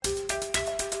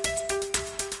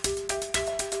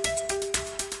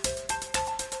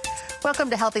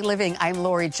Welcome to Healthy Living. I'm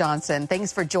Lori Johnson.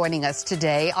 Thanks for joining us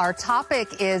today. Our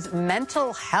topic is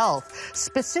mental health,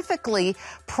 specifically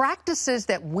practices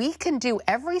that we can do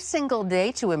every single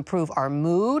day to improve our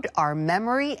mood, our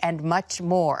memory, and much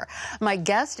more. My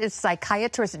guest is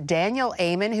psychiatrist Daniel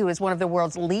Amen, who is one of the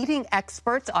world's leading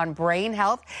experts on brain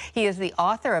health. He is the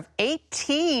author of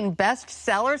 18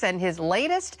 bestsellers, and his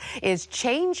latest is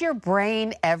Change Your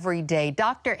Brain Every Day.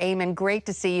 Dr. Amen, great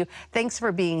to see you. Thanks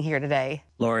for being here today.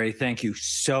 Lori, thank you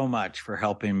so much for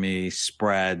helping me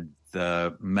spread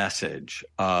the message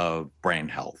of brain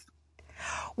health.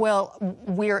 Well,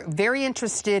 we're very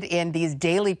interested in these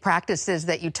daily practices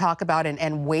that you talk about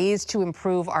and ways to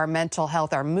improve our mental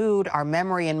health, our mood, our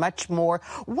memory, and much more.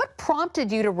 What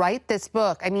prompted you to write this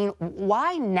book? I mean,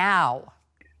 why now?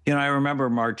 You know, I remember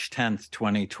March 10th,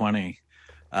 2020.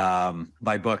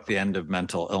 My book, The End of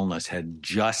Mental Illness, had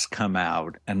just come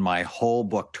out and my whole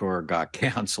book tour got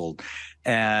canceled.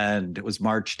 And it was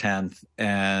March 10th.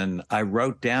 And I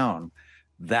wrote down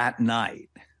that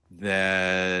night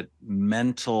that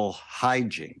mental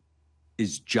hygiene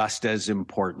is just as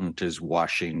important as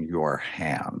washing your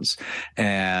hands.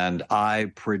 And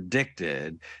I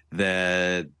predicted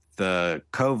that the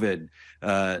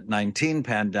COVID-19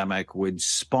 pandemic would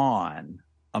spawn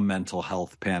a mental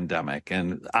health pandemic,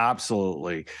 and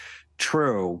absolutely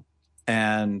true.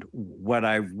 And what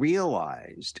I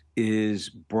realized is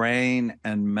brain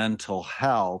and mental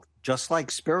health, just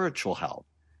like spiritual health,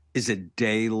 is a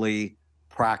daily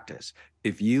practice.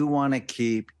 If you want to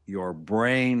keep your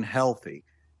brain healthy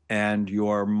and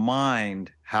your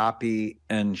mind happy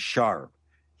and sharp,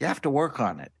 you have to work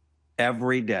on it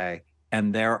every day.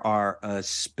 And there are a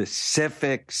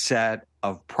specific set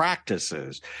of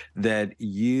practices that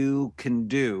you can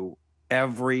do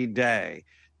every day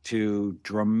to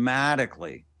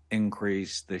dramatically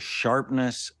increase the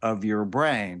sharpness of your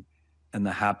brain and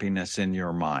the happiness in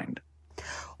your mind.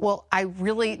 Well,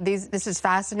 this is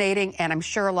fascinating, and I'm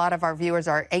sure a lot of our viewers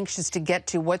are anxious to get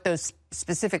to what those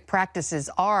specific practices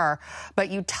are. But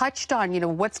you touched on,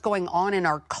 what's going on in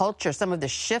our culture, some of the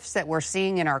shifts that we're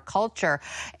seeing in our culture.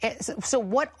 So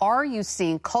what are you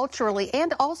seeing culturally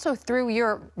and also through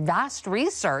your vast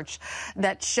research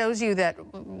that shows you that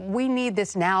we need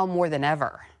this now more than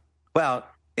ever? Well,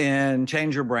 in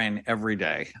Change Your Brain Every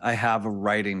Day, I have a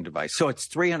writing device. So it's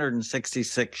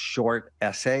 366 short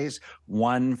essays,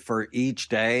 one for each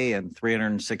day, and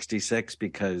 366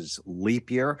 because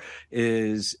leap year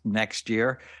is next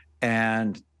year.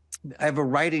 And I have a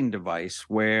writing device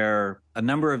where a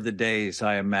number of the days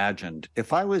I imagined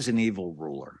if I was an evil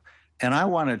ruler and I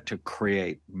wanted to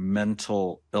create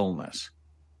mental illness,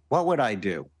 what would I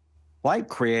do? Why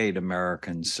create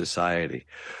American society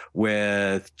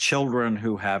with children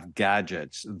who have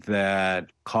gadgets that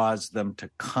cause them to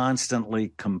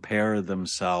constantly compare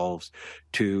themselves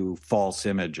to false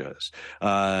images,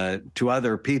 to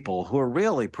other people who are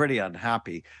really pretty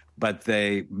unhappy, but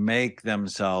they make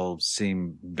themselves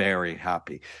seem very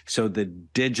happy? So the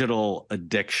digital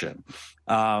addiction.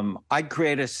 I'd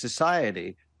create a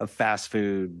society of fast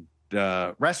food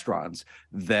restaurants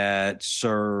that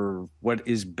serve what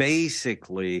is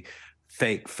basically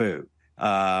fake food,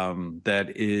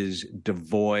 that is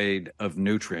devoid of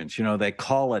nutrients. They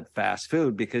call it fast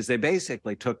food because they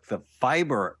basically took the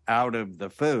fiber out of the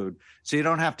food, so you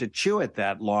don't have to chew it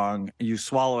that long. You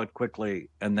swallow it quickly,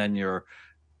 and then you're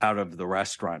out of the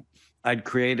restaurant. I'd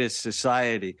create a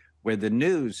society where the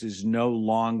news is no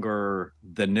longer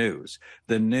the news.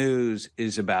 The news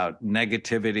is about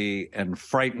negativity and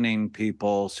frightening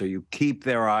people, so you keep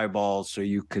their eyeballs so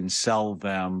you can sell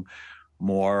them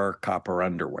more copper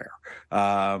underwear.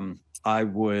 I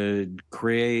would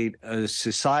create a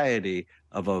society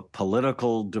of a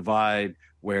political divide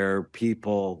where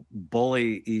people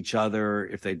bully each other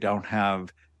if they don't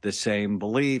have the same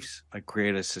beliefs. I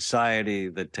create a society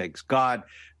that takes God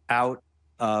out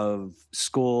of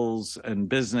schools and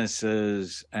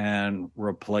businesses and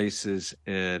replaces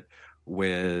it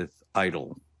with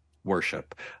idol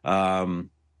worship.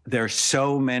 There are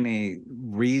so many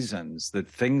reasons that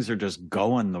things are just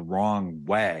going the wrong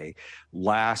way.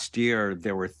 Last year,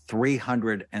 there were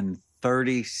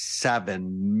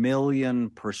 337 million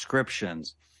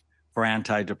prescriptions for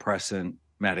antidepressant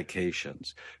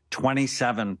medications.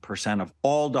 27% of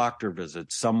all doctor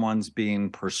visits, someone's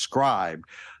being prescribed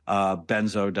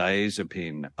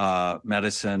benzodiazepine,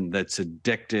 medicine that's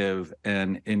addictive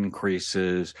and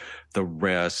increases the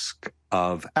risk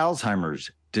of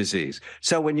Alzheimer's disease.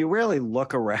 So when you really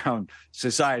look around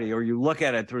society, or you look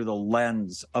at it through the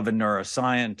lens of a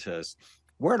neuroscientist,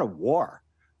 we're at a war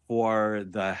for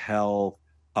the health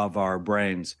of our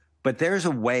brains. But there's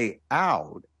a way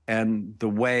out. And the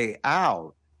way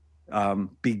out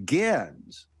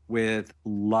begins with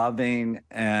loving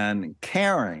and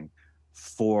caring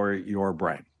for your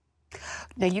brain.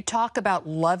 Now, you talk about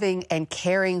loving and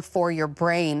caring for your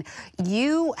brain.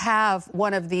 You have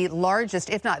one of the largest,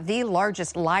 if not the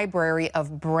largest, library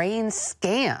of brain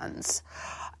scans.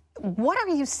 What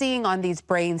are you seeing on these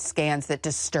brain scans that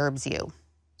disturbs you?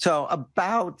 So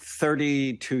about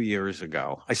 32 years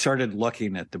ago, I started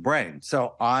looking at the brain.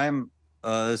 So I'm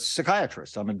a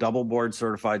psychiatrist. I'm a double board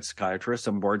certified psychiatrist.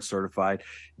 I'm board certified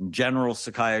in general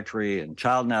psychiatry and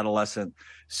child and adolescent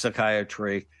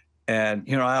psychiatry. And,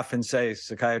 I often say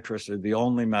psychiatrists are the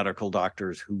only medical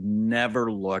doctors who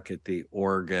never look at the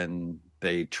organ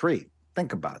they treat.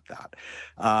 Think about that.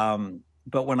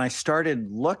 But when I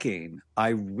started looking, I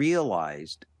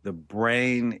realized the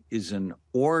brain is an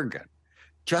organ,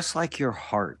 just like your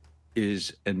heart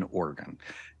is an organ.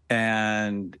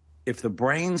 And if the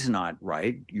brain's not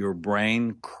right, your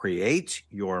brain creates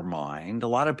your mind. A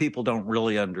lot of people don't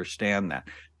really understand that.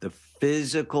 The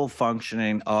physical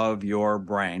functioning of your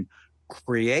brain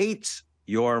creates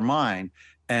your mind.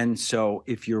 And so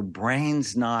if your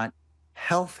brain's not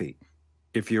healthy,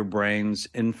 if your brain's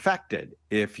infected,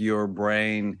 if your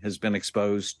brain has been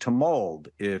exposed to mold,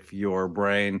 if your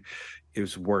brain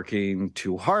is working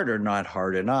too hard or not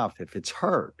hard enough, if it's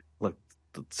hurt, like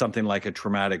something like a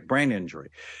traumatic brain injury,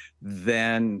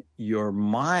 then your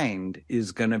mind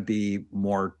is going to be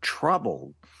more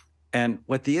troubled. And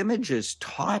what the images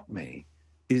taught me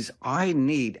is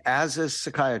as a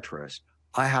psychiatrist,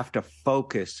 I have to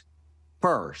focus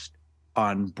first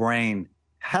on brain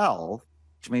health,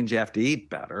 which means you have to eat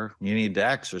better, you need to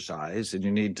exercise, and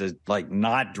you need to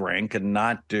not drink and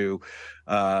not do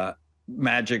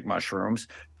magic mushrooms.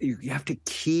 You have to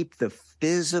keep the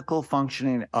physical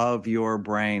functioning of your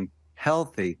brain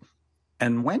healthy.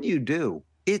 And when you do,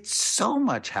 it's so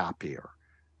much happier.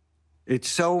 It's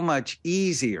so much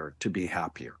easier to be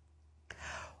happier.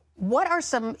 What are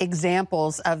some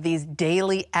examples of these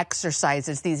daily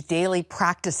exercises, these daily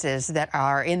practices that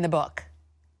are in the book?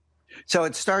 So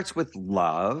it starts with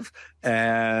love,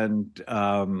 and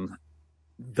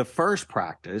the first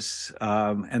practice,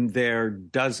 and there are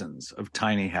dozens of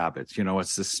tiny habits.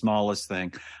 It's the smallest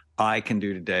thing I can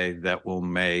do today that will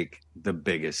make the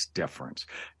biggest difference.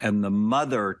 And the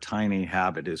mother tiny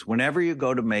habit is whenever you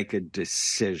go to make a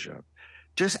decision,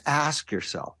 just ask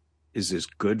yourself, is this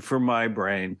good for my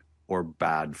brain or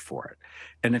bad for it?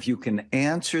 And if you can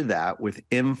answer that with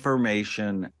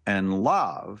information and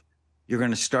love, you're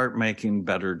going to start making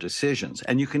better decisions.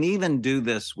 And you can even do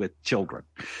this with children.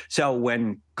 So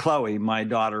when Chloe, my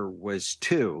daughter, was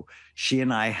 2, she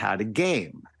and I had a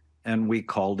game, and we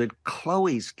called it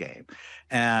Chloe's Game.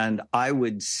 And I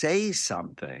would say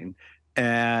something,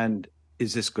 and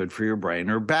is this good for your brain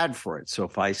or bad for it? So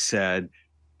if I said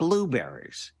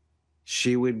blueberries,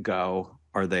 she would go,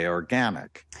 are they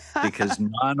organic? Because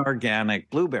non-organic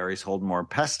blueberries hold more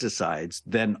pesticides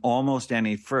than almost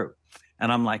any fruit.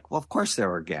 And I'm like, well, of course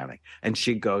they're organic. And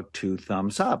she'd go 2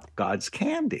 thumbs up, God's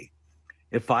candy.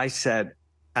 If I said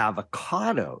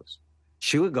avocados,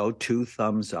 she would go 2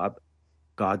 thumbs up,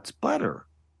 God's butter.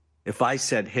 If I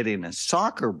said hitting a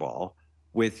soccer ball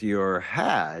with your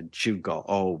head, she'd go,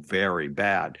 oh, very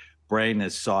bad. Brain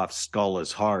is soft, skull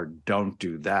is hard. Don't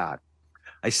do that.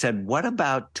 I said, what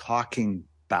about talking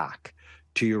back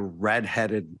to your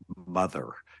redheaded mother?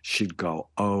 She'd go,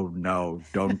 oh, no,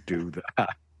 don't do that.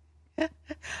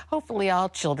 Hopefully all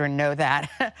children know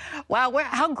that. Wow,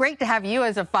 how great to have you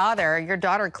as a father. Your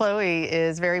daughter Chloe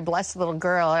is a very blessed little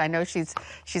girl. I know she's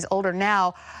older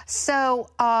now. So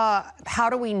how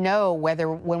do we know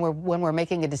whether when we're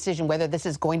making a decision whether this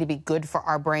is going to be good for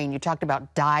our brain? You talked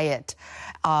about diet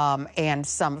and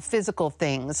some physical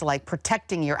things like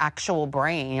protecting your actual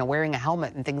brain, wearing a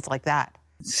helmet and things like that.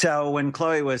 So when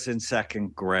Chloe was in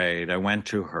 2nd grade, I went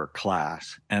to her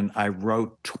class and I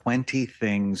wrote 20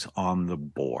 things on the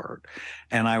board.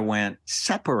 And I went,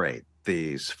 separate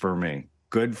these for me.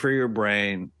 Good for your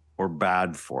brain or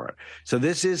bad for it. So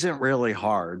this isn't really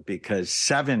hard because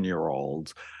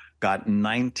 7-year-olds got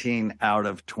 19 out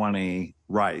of 20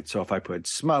 right. So if I put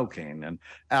smoking and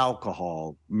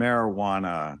alcohol,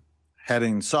 marijuana,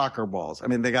 heading soccer balls,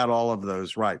 they got all of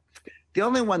those right. The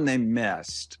only one they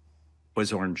missed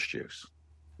was orange juice,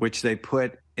 which they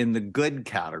put in the good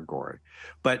category.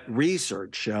 But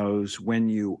research shows when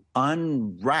you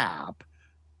unwrap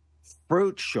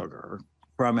fruit sugar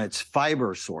from its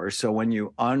fiber source, so when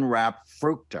you unwrap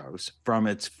fructose from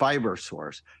its fiber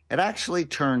source, it actually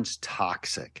turns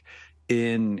toxic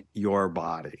in your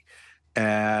body.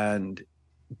 And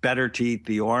better to eat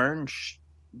the orange,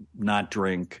 not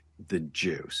drink the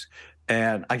juice.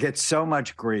 And I get so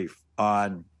much grief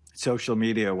on social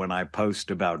media when I post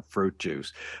about fruit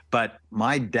juice. But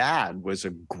my dad was a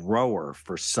grower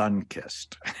for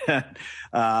Sunkist.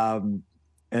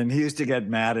 And he used to get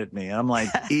mad at me. I'm like,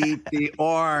 eat the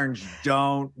orange,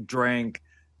 don't drink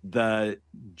the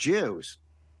juice.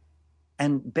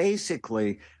 And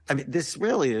basically, I mean, this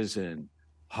really isn't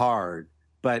hard,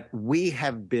 but we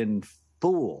have been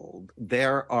fooled.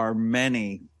 There are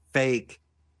many fake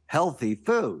healthy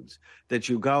foods that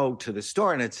you go to the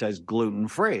store and it says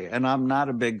gluten-free. And I'm not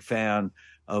a big fan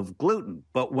of gluten,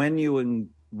 but when you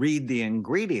read the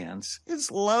ingredients,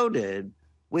 it's loaded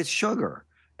with sugar.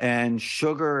 And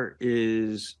sugar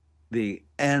is the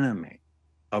enemy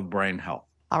of brain health.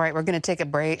 All right, we're going to take a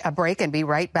break and be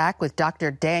right back with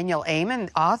Dr. Daniel Amen,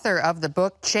 author of the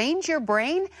book, Change Your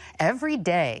Brain Every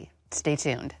Day. Stay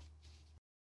tuned.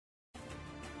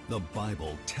 The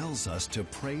Bible tells us to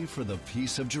pray for the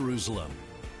peace of Jerusalem.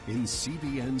 In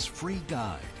CBN's free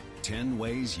guide, 10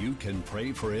 Ways You Can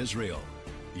Pray for Israel,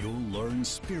 you'll learn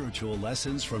spiritual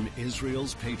lessons from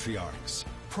Israel's patriarchs,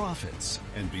 prophets,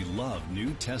 and beloved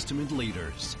New Testament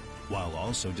leaders, while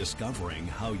also discovering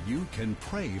how you can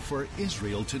pray for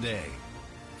Israel today.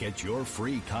 Get your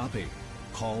free copy.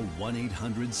 Call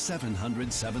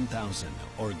 1-800-700-7000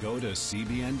 or go to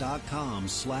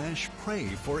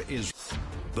cbn.com/pray-for-Israel.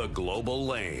 The Global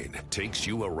Lane takes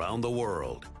you around the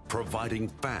world, providing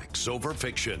facts over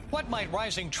fiction. What might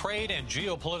rising trade and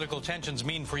geopolitical tensions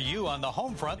mean for you on the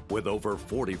home front? With over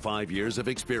 45 years of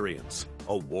experience,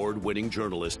 award-winning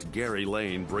journalist Gary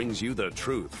Lane brings you the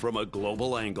truth from a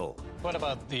global angle. What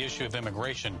about the issue of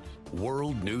immigration?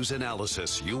 World news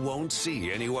analysis you won't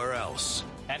see anywhere else.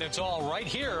 And it's all right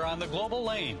here on the Global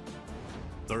Lane.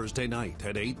 Thursday night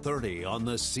at 8:30 on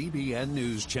the CBN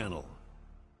News Channel.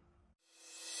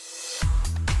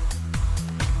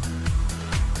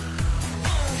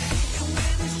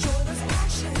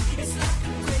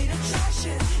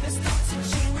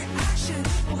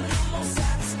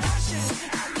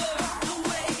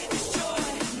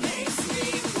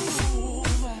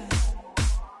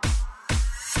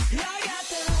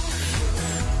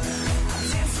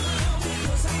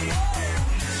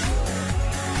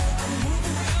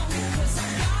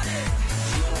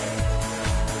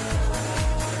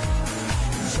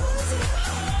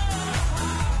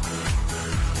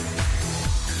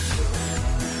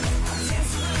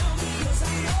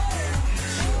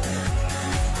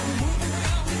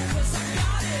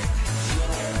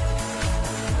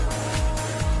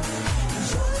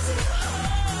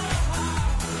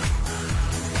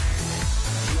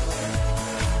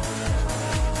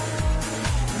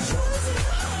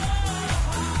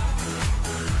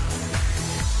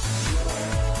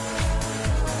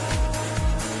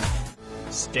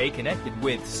 Stay connected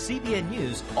with CBN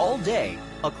News all day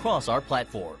across our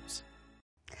platforms.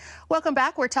 Welcome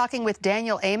back. We're talking with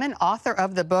Daniel Amen, author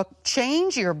of the book,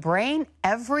 Change Your Brain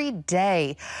Every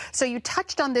Day. So you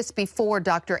touched on this before,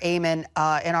 Dr. Amen,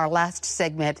 in our last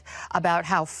segment about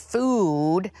how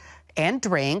food and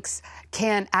drinks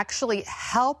can actually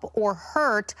help or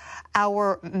hurt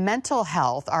our mental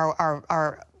health,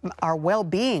 our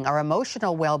well-being, our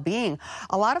emotional well-being.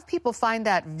 A lot of people find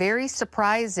that very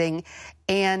surprising.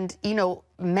 And, you know,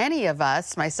 many of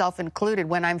us, myself included,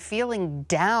 when I'm feeling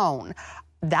down,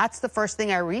 that's the first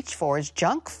thing I reach for is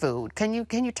junk food. Can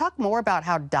you talk more about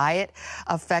how diet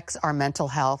affects our mental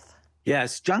health?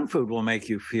 Yes, junk food will make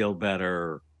you feel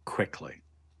better quickly,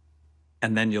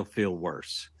 and then you'll feel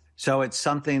worse. So it's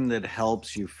something that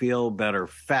helps you feel better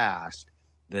fast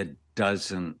that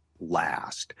doesn't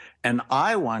last. And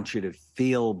I want you to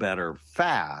feel better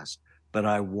fast, but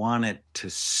I want it to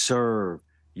serve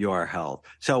your health.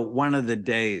 So one of the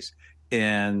days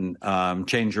in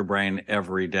Change Your Brain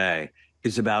Every Day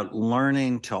is about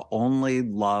learning to only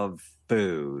love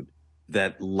food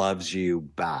that loves you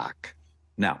back.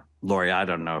 Now, Lori, I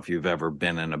don't know if you've ever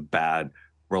been in a bad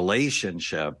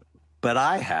relationship, but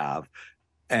I have.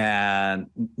 And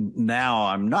now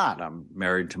I'm not. I'm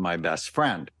married to my best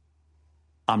friend.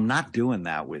 I'm not doing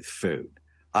that with food.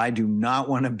 I do not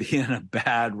want to be in a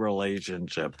bad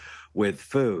relationship with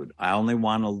food. I only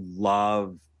want to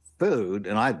love food,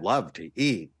 and I love to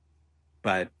eat,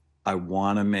 but I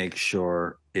want to make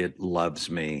sure it loves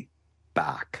me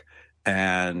back.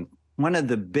 And one of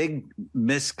the big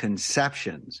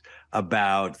misconceptions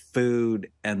about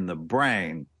food and the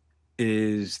brain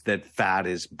is that fat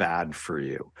is bad for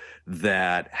you,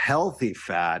 that healthy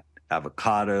fat,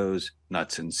 avocados,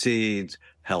 nuts and seeds,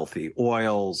 healthy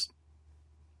oils,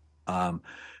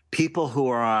 people who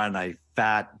are on a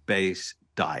fat-based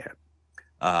diet,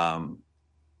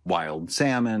 wild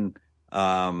salmon,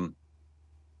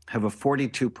 have a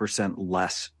 42%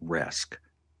 less risk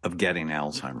of getting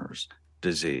Alzheimer's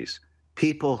disease.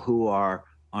 People who are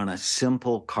on a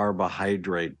simple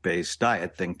carbohydrate-based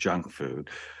diet, think junk food,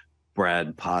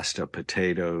 bread, pasta,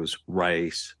 potatoes,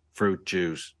 rice, fruit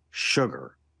juice,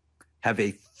 sugar, have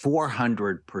a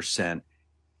 400%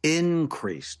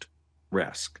 increased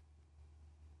risk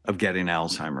of getting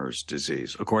Alzheimer's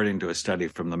disease, according to a study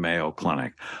from the Mayo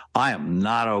Clinic. I am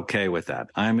not okay with that.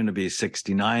 I'm going to be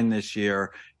 69 this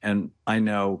year, and I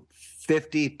know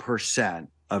 50%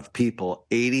 of people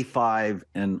 85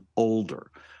 and older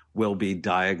will be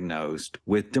diagnosed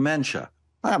with dementia.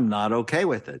 I'm not okay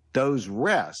with it. Those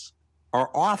risks are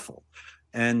awful.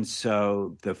 And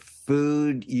so the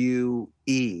food you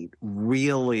eat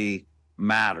really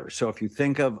matters. So if you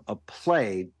think of a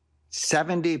plate,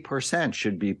 70%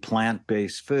 should be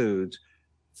plant-based foods,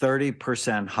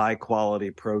 30%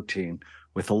 high-quality protein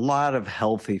with a lot of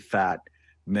healthy fat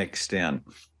mixed in.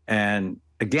 And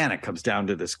again, it comes down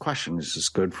to this question, is this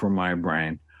good for my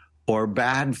brain or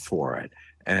bad for it?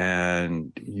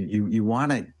 And you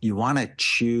want to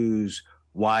choose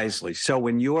wisely. So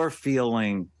when you're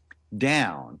feeling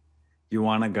down, you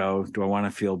want to go, do I want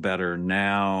to feel better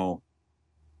now,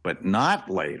 but not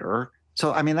later?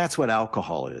 So, I mean, that's what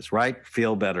alcohol is, right?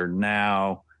 Feel better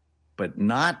now, but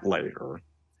not later,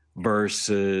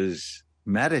 versus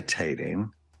meditating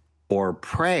or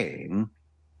praying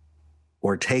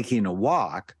or taking a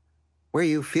walk where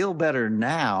you feel better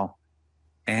now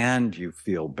and you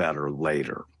feel better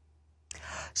later.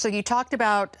 So you talked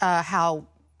about how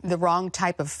the wrong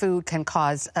type of food can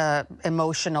cause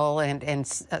emotional and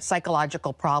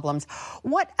psychological problems.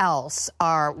 What else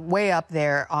are way up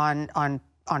there on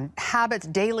habits,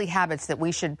 daily habits that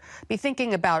we should be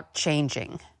thinking about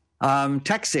changing?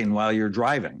 Texting while you're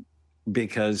driving,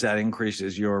 because that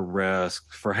increases your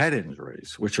risk for head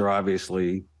injuries, which are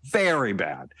obviously very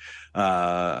bad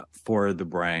for the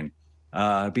brain.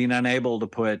 Being unable to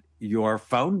put your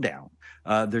phone down.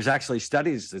 There's actually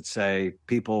studies that say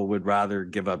people would rather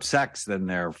give up sex than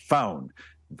their phone.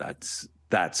 That's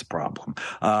a problem.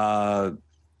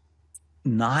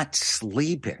 Not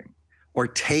sleeping or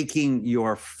taking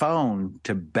your phone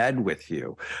to bed with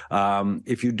you.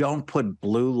 If you don't put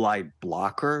blue light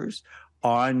blockers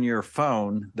on your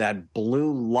phone, that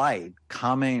blue light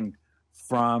coming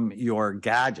from your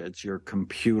gadgets, your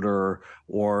computer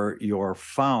or your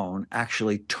phone,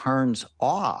 actually turns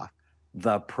off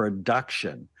the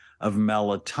production of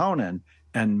melatonin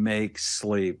and makes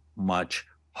sleep much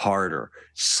harder.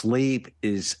 Sleep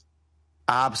is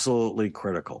absolutely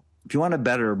critical. If you want a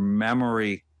better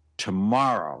memory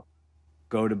tomorrow,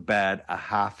 go to bed a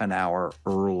half an hour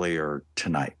earlier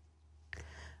tonight.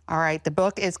 All right. The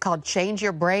book is called Change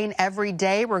Your Brain Every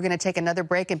Day. We're going to take another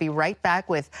break and be right back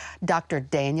with Dr.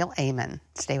 Daniel Amen.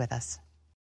 Stay with us.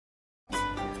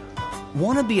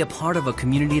 Want to be a part of a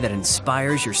community that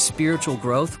inspires your spiritual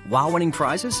growth while winning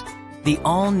prizes? The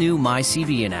all-new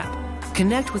MyCBN app.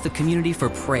 Connect with the community for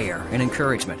prayer and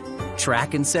encouragement.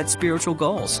 Track and set spiritual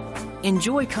goals.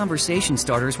 Enjoy conversation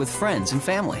starters with friends and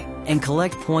family. And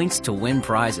collect points to win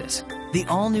prizes. The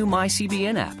all-new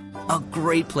MyCBN app. A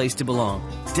great place to belong.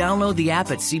 Download the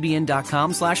app at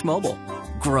cbn.com/mobile.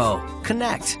 Grow,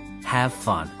 connect, have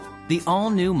fun. The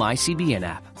all-new MyCBN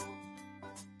app.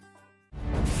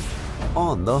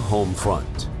 On the home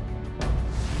front.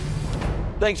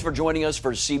 Thanks for joining us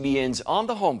for CBN's On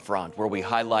the Home Front, where we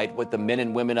highlight what the men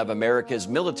and women of America's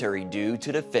military do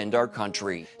to defend our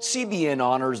country. CBN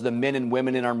honors the men and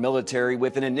women in our military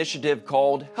with an initiative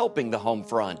called Helping the Home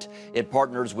Front. It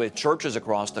partners with churches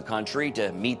across the country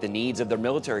to meet the needs of their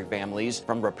military families,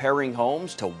 from repairing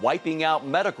homes to wiping out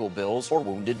medical bills for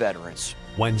wounded veterans.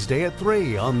 Wednesday at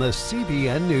 3 on the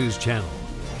CBN News Channel.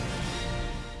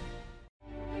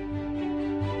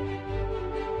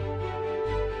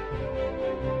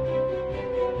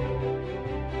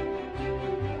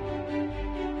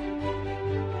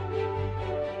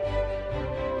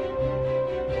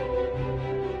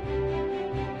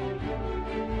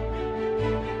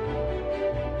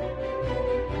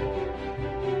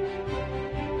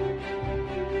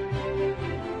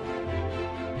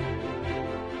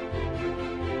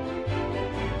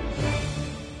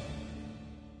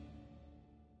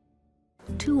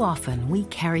 Too often, we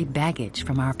carry baggage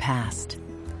from our past.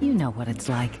 You know what it's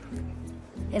like.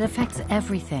 It affects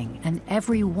everything and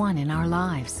everyone in our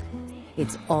lives.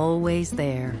 It's always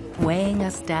there, weighing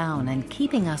us down and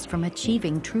keeping us from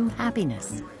achieving true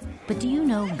happiness. But do you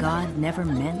know God never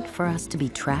meant for us to be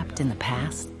trapped in the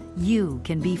past? You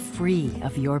can be free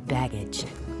of your baggage.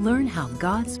 Learn how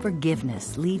God's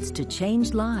forgiveness leads to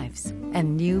changed lives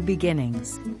and new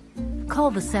beginnings. Call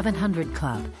the 700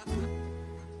 Club.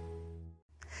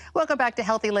 Welcome back to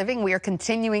Healthy Living. We are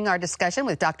continuing our discussion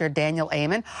with Dr. Daniel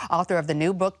Amen, author of the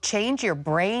new book, Change Your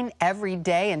Brain Every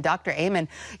Day. And Dr. Amen,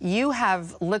 you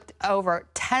have looked over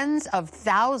tens of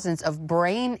thousands of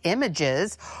brain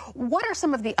images. What are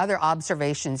some of the other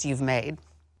observations you've made?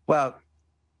 Well,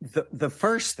 the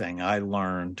first thing I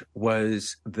learned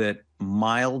was that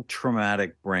mild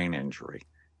traumatic brain injury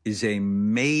is a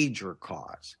major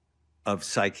cause of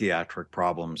psychiatric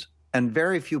problems, and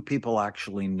very few people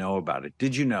actually know about it.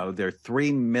 Did you know there are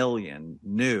 3 million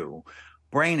new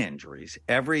brain injuries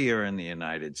every year in the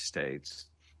United States,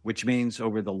 which means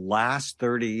over the last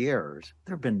 30 years,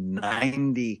 there have been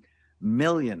 90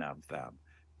 million of them.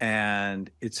 And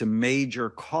it's a major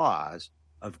cause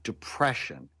of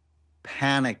depression,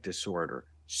 panic disorder,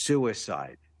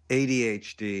 suicide,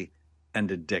 ADHD, and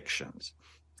addictions.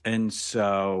 And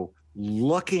so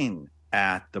looking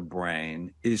at the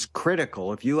brain is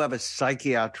critical. If you have a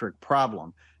psychiatric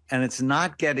problem and it's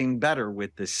not getting better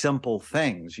with the simple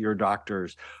things your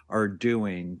doctors are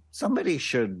doing, somebody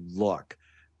should look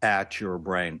at your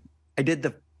brain. I did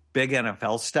the big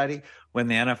NFL study when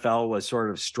the NFL was sort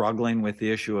of struggling with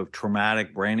the issue of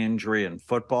traumatic brain injury in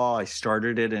football. I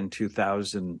started it in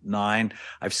 2009.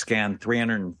 I've scanned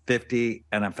 350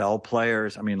 NFL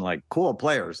players. I mean, like cool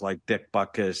players like Dick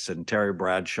Butkus and Terry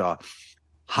Bradshaw.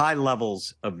 High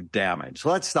levels of damage. So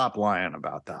let's stop lying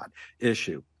about that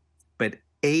issue. But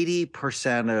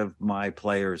 80% of my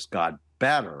players got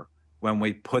better when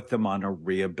we put them on a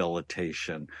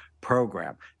rehabilitation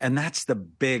program. And that's the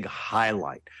big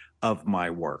highlight of my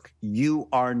work. You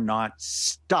are not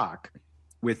stuck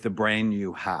with the brain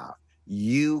you have.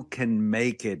 You can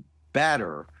make it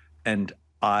better, and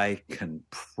I can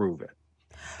prove it.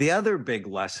 The other big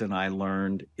lesson I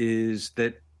learned is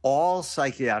that all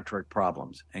psychiatric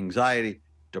problems, anxiety,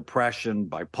 depression,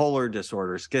 bipolar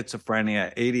disorder,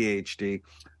 schizophrenia, ADHD,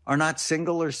 are not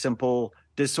single or simple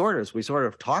disorders. We sort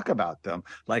of talk about them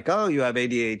like, oh, you have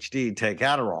ADHD, take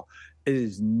Adderall. It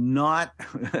is not.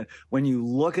 When you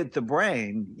look at the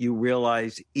brain, you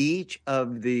realize each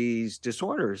of these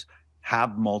disorders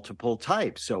have multiple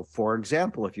types. So, for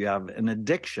example, if you have an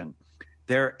addiction,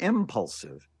 they're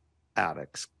impulsive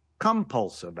addicts,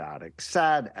 compulsive addicts,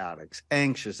 sad addicts,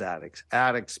 anxious addicts,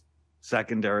 addicts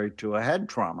secondary to a head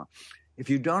trauma. If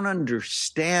you don't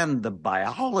understand the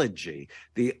biology,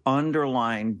 the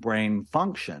underlying brain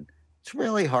function, it's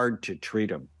really hard to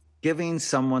treat them. Giving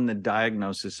someone the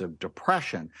diagnosis of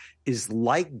depression is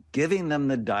like giving them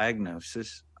the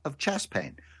diagnosis of chest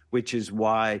pain, which is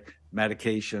why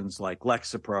medications like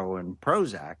Lexapro and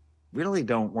Prozac really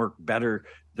don't work better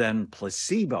than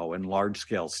placebo in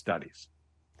large-scale studies.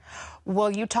 Well,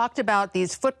 you talked about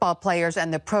these football players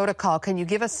and the protocol. Can you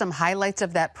give us some highlights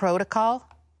of that protocol?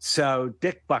 So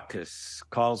Dick Butkus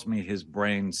calls me his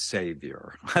brain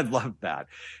savior. I love that.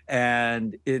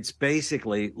 And it's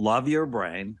basically love your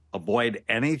brain, avoid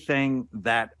anything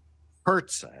that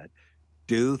hurts it,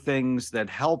 do things that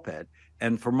help it.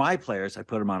 And for my players, I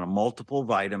put them on a multiple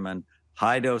vitamin,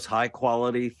 high dose, high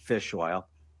quality fish oil,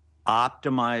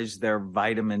 optimize their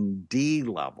vitamin D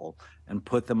level, and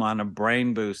put them on a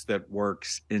brain boost that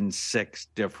works in 6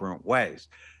 different ways.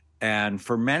 And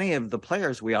for many of the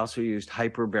players, we also used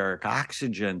hyperbaric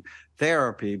oxygen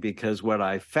therapy because what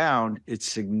I found, it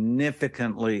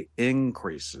significantly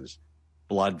increases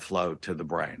blood flow to the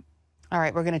brain. All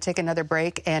right, we're going to take another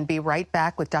break and be right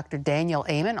back with Dr. Daniel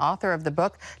Amen, author of the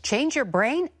book, Change Your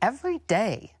Brain Every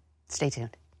Day. Stay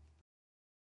tuned.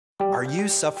 Are you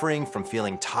suffering from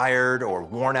feeling tired or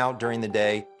worn out during the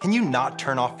day? Can you not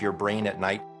turn off your brain at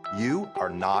night? You are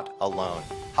not alone.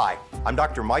 Hi, I'm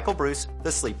Dr. Michael Bruce,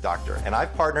 the sleep doctor, and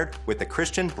I've partnered with the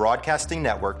Christian Broadcasting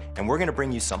Network, and we're going to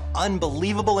bring you some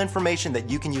unbelievable information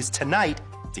that you can use tonight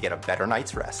to get a better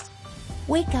night's rest.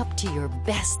 Wake up to your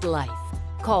best life.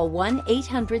 Call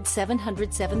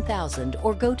 1-800-700-7000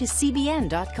 or go to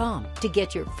cbn.com to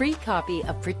get your free copy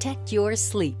of Protect Your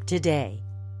Sleep today.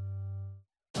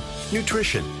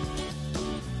 Nutrition,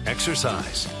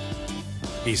 exercise,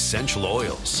 essential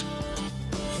oils,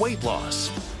 weight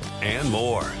loss, and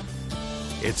more.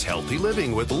 It's Healthy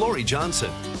Living with Lori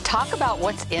Johnson. Talk about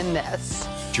what's in this.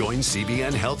 Join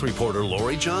CBN health reporter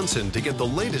Lori Johnson to get the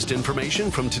latest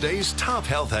information from today's top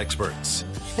health experts.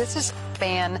 This is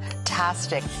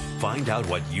fantastic. Find out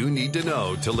what you need to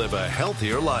know to live a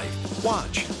healthier life.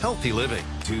 Watch Healthy Living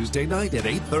Tuesday night at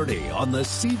 8:30 on the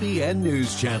CBN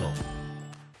News Channel.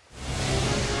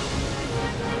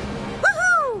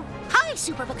 Woohoo! Hi,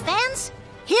 Superbook fans.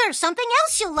 Here's something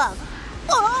else you'll love.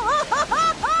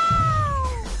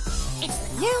 It's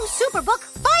the new Superbook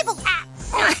Bible app.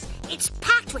 It's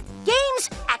packed with games,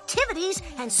 activities, activities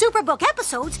and Superbook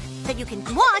episodes that you can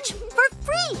watch for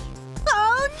free.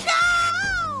 Oh,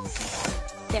 no!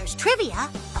 There's trivia,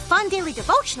 a fun daily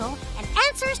devotional, and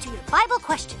answers to your Bible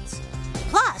questions.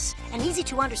 Plus, an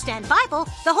easy-to-understand Bible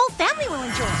the whole family will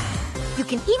enjoy. You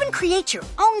can even create your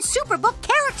own Superbook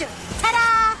character.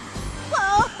 Ta-da!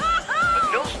 Whoa! A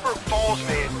Millsburg Falls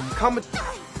man coming...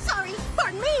 Sorry,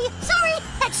 pardon me. Sorry,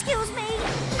 excuse me.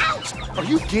 Ouch! Are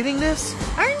you getting this?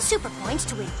 Earn super points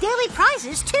to win daily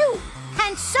prizes, too.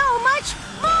 And so much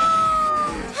more!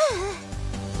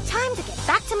 Time to get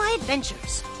back to my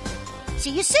adventures.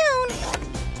 See you soon.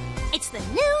 It's the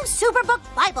new Superbook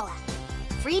Bible app.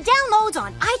 Free downloads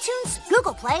on iTunes,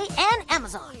 Google Play, and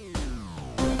Amazon.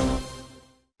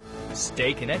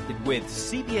 Stay connected with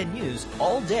CBN News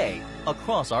all day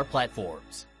across our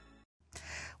platforms.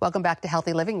 Welcome back to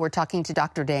Healthy Living. We're talking to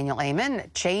Dr. Daniel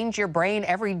Amen. Change Your Brain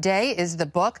Every Day is the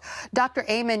book. Dr.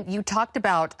 Amen, you talked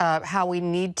about how we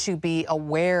need to be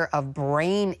aware of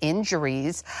brain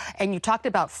injuries, and you talked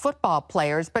about football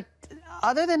players, but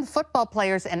other than football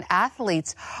players and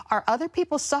athletes, are other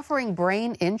people suffering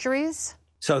brain injuries?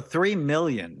 So 3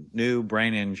 million new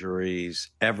brain injuries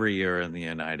every year in the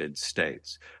United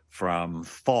States, from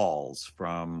falls,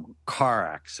 from car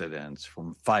accidents,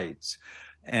 from fights.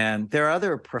 And there are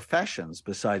other professions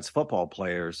besides football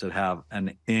players that have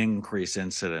an increased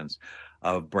incidence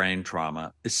of brain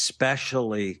trauma,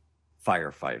 especially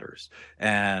firefighters.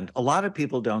 And a lot of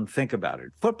people don't think about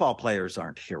it. Football players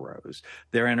aren't heroes.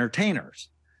 They're entertainers.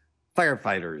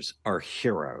 Firefighters are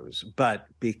heroes. But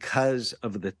because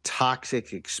of the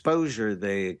toxic exposure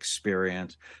they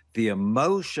experience, the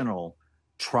emotional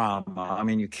trauma. I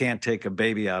mean, you can't take a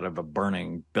baby out of a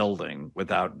burning building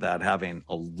without that having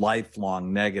a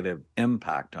lifelong negative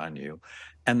impact on you.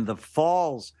 And the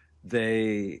falls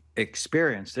they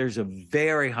experience, there's a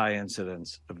very high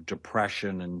incidence of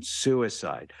depression and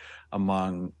suicide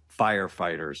among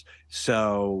firefighters.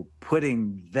 So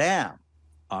putting them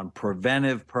on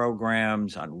preventive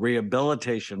programs, on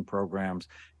rehabilitation programs,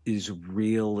 is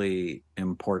really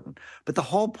important. But the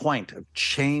whole point of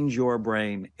Change Your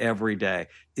Brain Every Day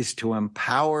is to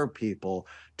empower people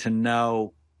to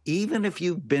know, even if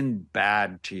you've been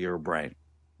bad to your brain,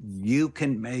 you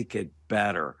can make it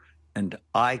better. And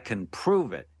I can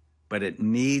prove it, but it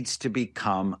needs to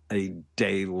become a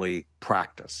daily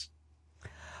practice.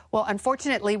 Well,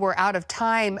 unfortunately, we're out of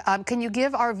time. Can you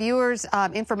give our viewers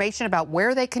information about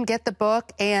where they can get the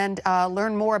book and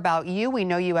learn more about you? We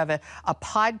know you have a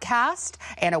podcast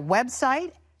and a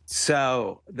website.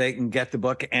 So they can get the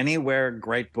book anywhere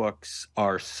great books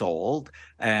are sold,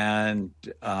 and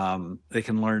they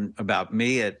can learn about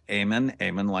me at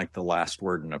Amen like the last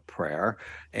word in a prayer,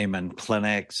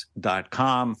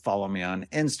 amenclinics.com. Follow me on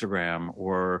Instagram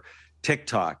or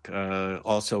TikTok.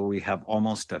 Also, we have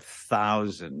almost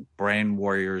 1,000 Brain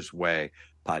Warriors Way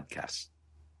podcasts.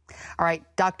 All right,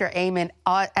 Dr. Amen,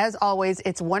 as always,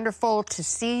 it's wonderful to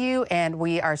see you, and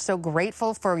we are so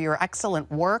grateful for your excellent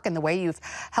work and the way you've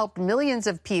helped millions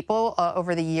of people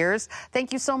over the years.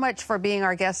 Thank you so much for being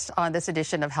our guest on this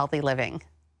edition of Healthy Living.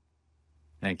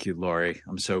 Thank you, Lori.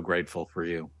 I'm so grateful for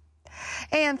you.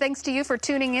 And thanks to you for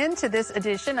tuning in to this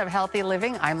edition of Healthy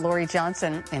Living. I'm Lori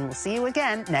Johnson, and we'll see you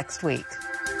again next week.